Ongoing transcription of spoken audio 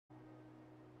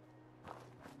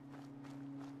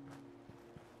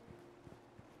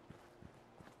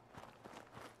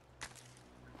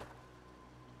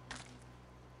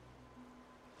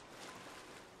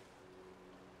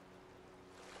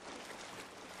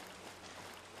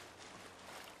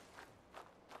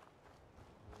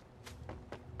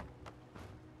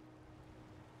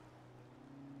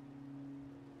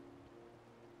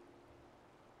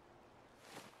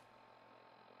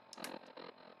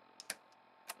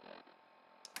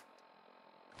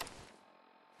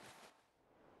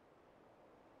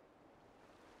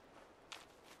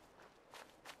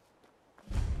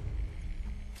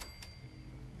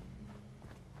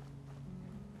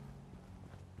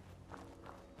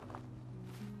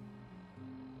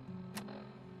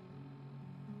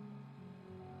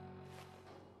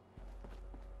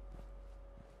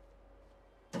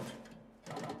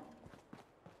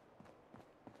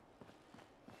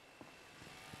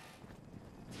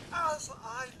as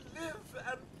I live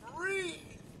and breathe.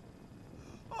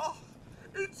 Oh,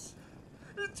 it's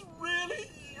really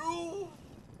you.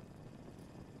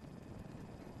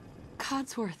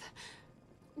 Codsworth,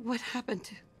 what happened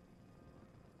to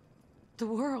the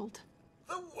world?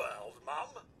 The world,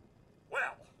 Mum?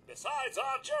 Well, besides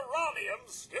our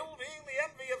geraniums still being the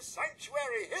envy of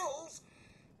Sanctuary Hills,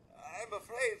 I'm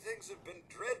afraid things have been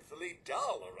dreadfully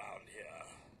dull around here.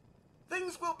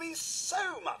 Things will be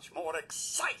so much more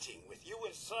exciting with you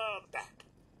and Sir back.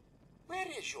 Where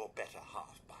is your better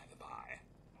half, by the by?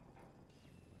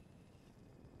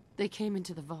 They came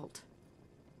into the vault.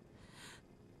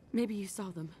 Maybe you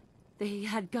saw them. They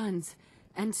had guns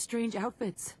and strange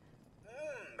outfits.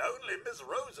 Only Miss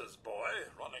Rosa's boy,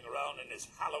 running around in his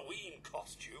Halloween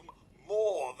costume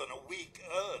more than a week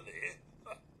early.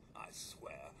 I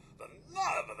swear, the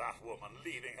nerve of that woman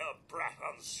leaving her brat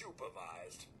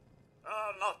unsupervised.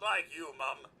 Not like you,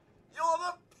 Mum. You're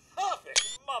the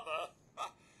perfect mother.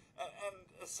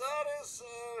 And Sir is,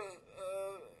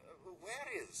 where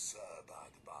is Sir, by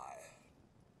the by?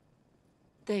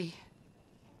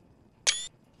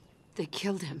 They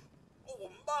killed him. Oh,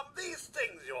 Mum, these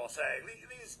things you're saying,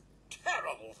 these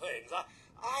terrible things,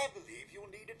 I believe you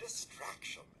need a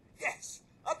distraction. Yes,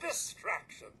 a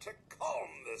distraction to calm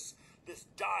this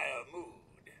dire mood.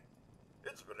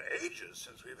 It's been ages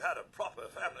since we've had a proper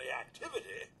family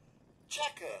activity.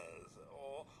 Checkers,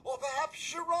 or perhaps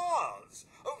charades.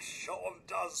 Oh, Sean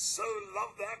does so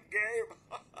love that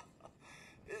game.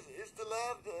 Is the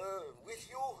lad with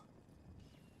you?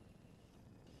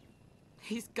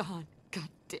 He's gone. God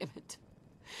damn it.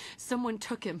 Someone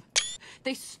took him.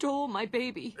 They stole my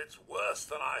baby. It's worse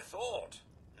than I thought.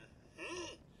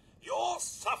 You're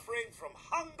suffering from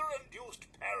hunger-induced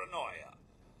paranoia.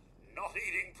 Not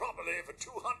eating properly for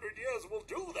 200 years will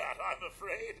do that, I'm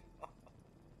afraid.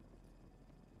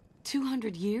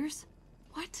 200 years?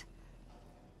 What?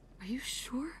 Are you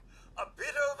sure? A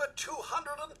bit over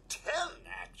 210,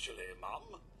 actually,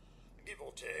 Mum. Give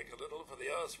or take a little for the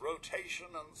Earth's rotation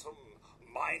and some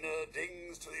minor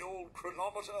dings to the old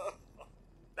chronometer.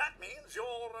 That means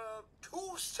you're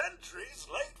 2 centuries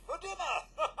late for dinner.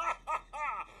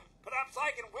 Perhaps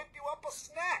I can whip you up a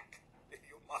snack.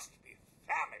 You must be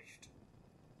famished.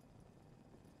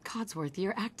 Codsworth,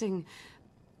 you're acting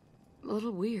a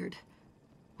little weird.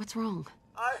 What's wrong?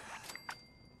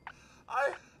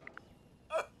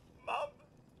 Mum,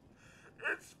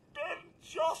 it's been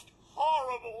just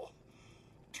horrible.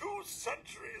 2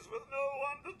 centuries with no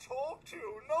one to talk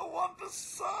to, no one to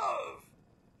serve.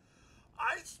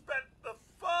 I spent the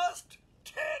first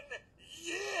 10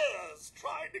 years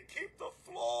trying to keep the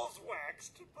floors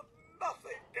waxed, but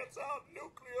nothing gets out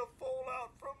nuclear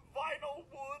fallout from vinyl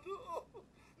wood.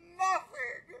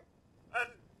 Nothing! And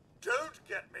don't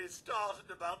get me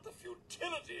started about the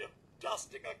futility of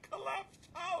dusting a collapsed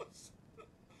house.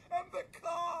 And the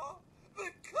car!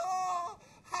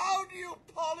 How do you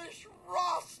polish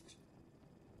rust?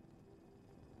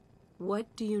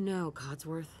 What do you know,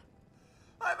 Codsworth?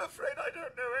 I'm afraid I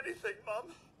don't know anything,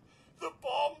 Mum. The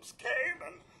bombs came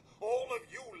and all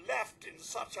of you left in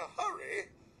such a hurry.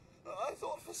 I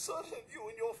thought for certain you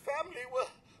and your family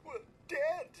were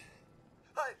dead.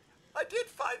 I did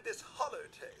find this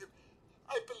holotape.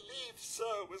 I believe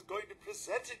Sir was going to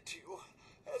present it to you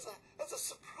as a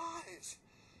surprise.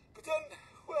 But then,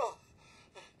 well,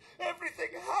 everything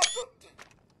happened.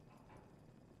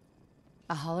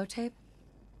 A holotape?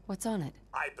 What's on it?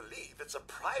 I believe it's a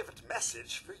private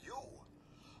message for you.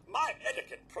 My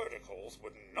etiquette protocols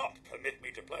would not permit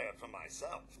me to play it for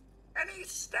myself. Any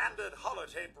standard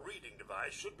holotape reading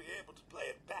device should be able to play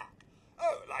it back.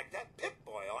 Oh, like that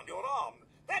Pip-Boy on your arm.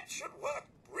 That should work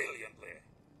brilliantly.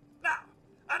 Now,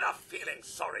 enough feeling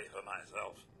sorry for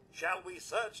myself. Shall we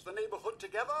search the neighborhood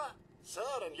together?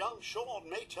 Sir and young Sean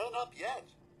may turn up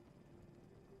yet.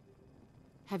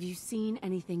 Have you seen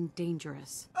anything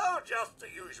dangerous? Oh, just the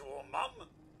usual, Mum.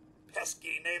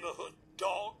 Pesky neighborhood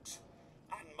dogs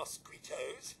and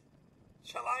mosquitoes.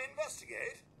 Shall I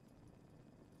investigate?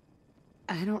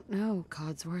 I don't know,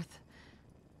 Codsworth.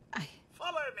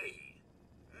 Follow me.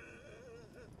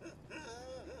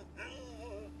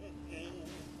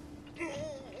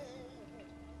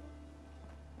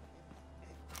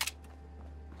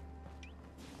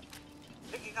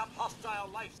 Picking up hostile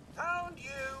life. Found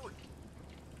you.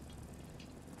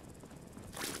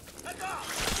 Head up.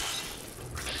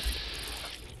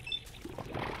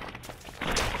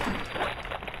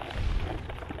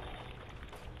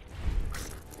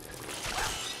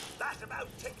 That about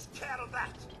takes care of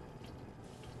that.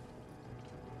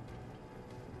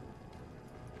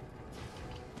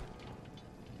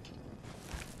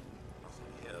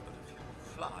 Nothing here but a few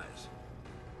flies. supplies.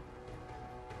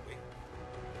 Wait.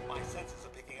 My senses are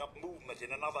picking up movement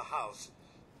in another house.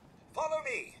 Follow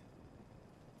me!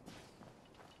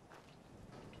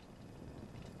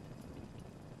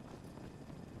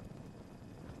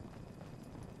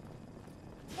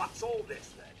 What's all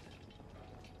this, then?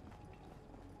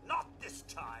 Not this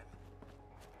time!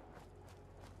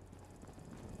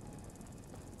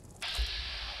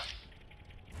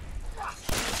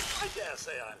 I dare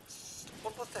say I'm...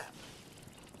 What was that?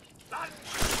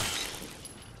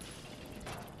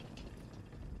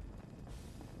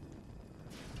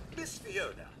 Miss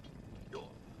Fiona, your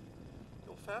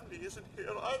family isn't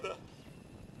here either.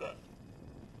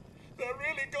 They're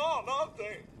really gone, aren't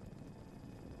they?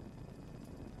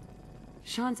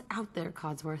 Sean's out there,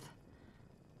 Codsworth.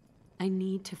 I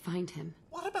need to find him.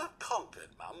 What about Concord,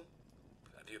 Mum?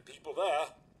 Plenty of people there.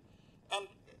 And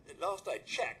last I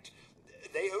checked,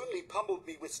 they only pummeled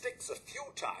me with sticks a few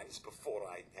times before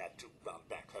I had to run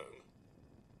back home.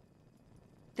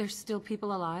 There's still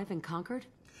people alive in Concord?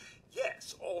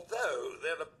 Yes, although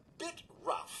they're a bit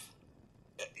rough.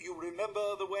 You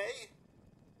remember the way?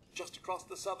 Just across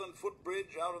the southern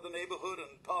footbridge, out of the neighborhood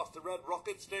and past the Red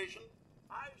Rocket Station?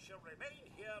 I shall remain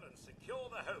here and secure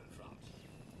the home front.